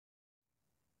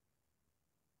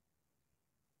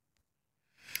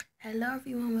Hello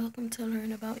everyone, welcome to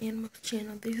Learn About Animals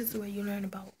channel. This is where you learn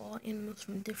about all animals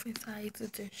from different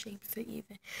sizes and shapes to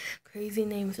even crazy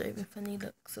names or even funny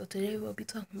looks. So today we'll be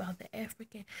talking about the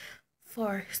African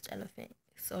forest elephant.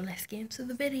 So let's get into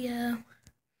the video.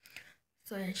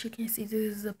 So as you can see, this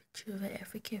is a picture of an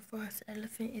African forest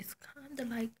elephant. It's kind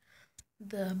of like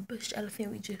the bush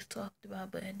elephant we just talked about,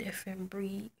 but a different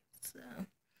breed. So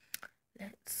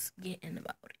let's get in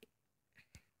about it.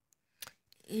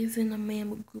 Is in a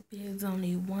mammal group. There's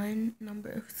only one number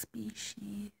of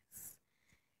species.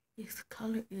 Its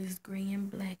color is gray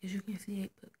and black, as you can see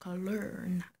it, but color,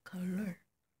 not color.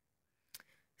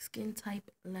 Skin type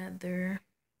leather.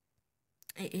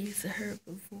 It is a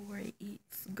herbivore. It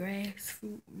eats grass,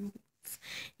 fruit, roots.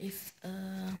 Its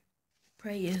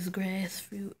prey is grass,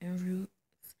 fruit, and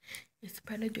roots. Its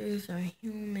predators are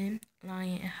human,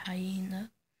 lion, and hyena.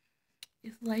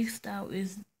 Its lifestyle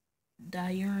is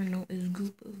diurnal. Its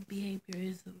group of behavior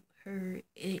is herd.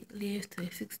 It lives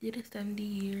to 60 to 70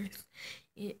 years.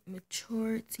 Its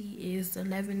maturity is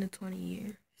 11 to 20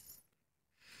 years.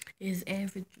 Its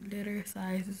average litter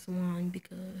size is 1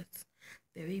 because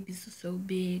their babies are so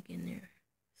big and their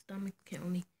stomach can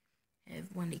only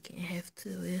have 1. They can't have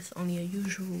 2. It's only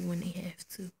unusual when they have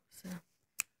 2. So,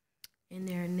 and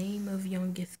their name of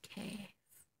youngest calf.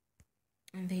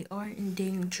 And they are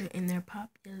endangered, and their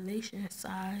population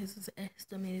size is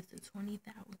estimated to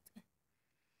 20,000.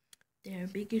 Their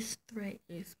biggest threat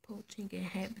is poaching and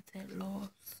habitat loss.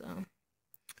 So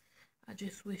I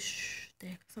just wish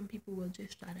that some people will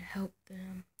just try to help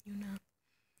them,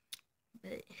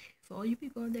 But for all you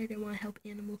people out there that want to help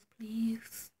animals,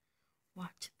 please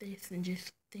watch this and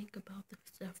just think about the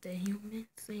stuff that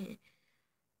humans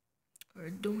are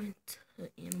doing to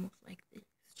animals like this.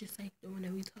 Just like the one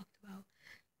that we talked about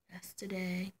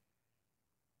yesterday,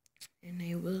 and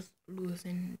they was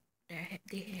losing their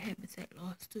habitat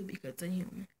loss too because of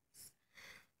humans.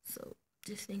 So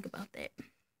just think about that.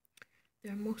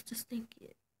 Their most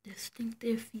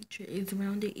distinctive feature is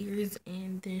rounded ears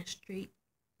and their straight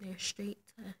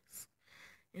tusks.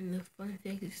 And the fun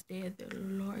fact is they're the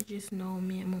largest known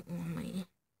mammal on land.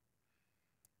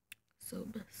 So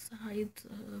besides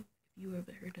if you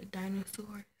ever heard of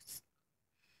dinosaurs,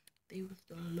 they was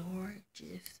the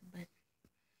largest, but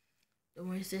the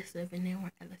ones that live in there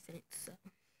were elephants. So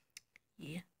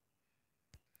yeah,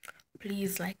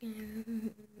 please like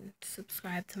and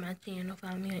subscribe to my channel.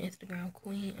 Follow me on Instagram,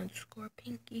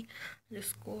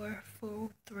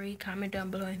 Queen_Pinky_43. Comment down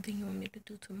below anything you want me to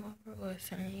do tomorrow or a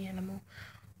certain animal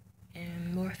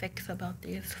and more facts about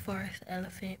this forest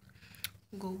elephant.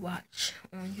 Go watch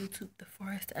on YouTube the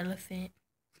forest elephant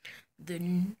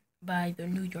by the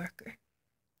New Yorker.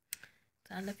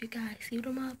 So I love you guys. See you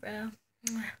tomorrow.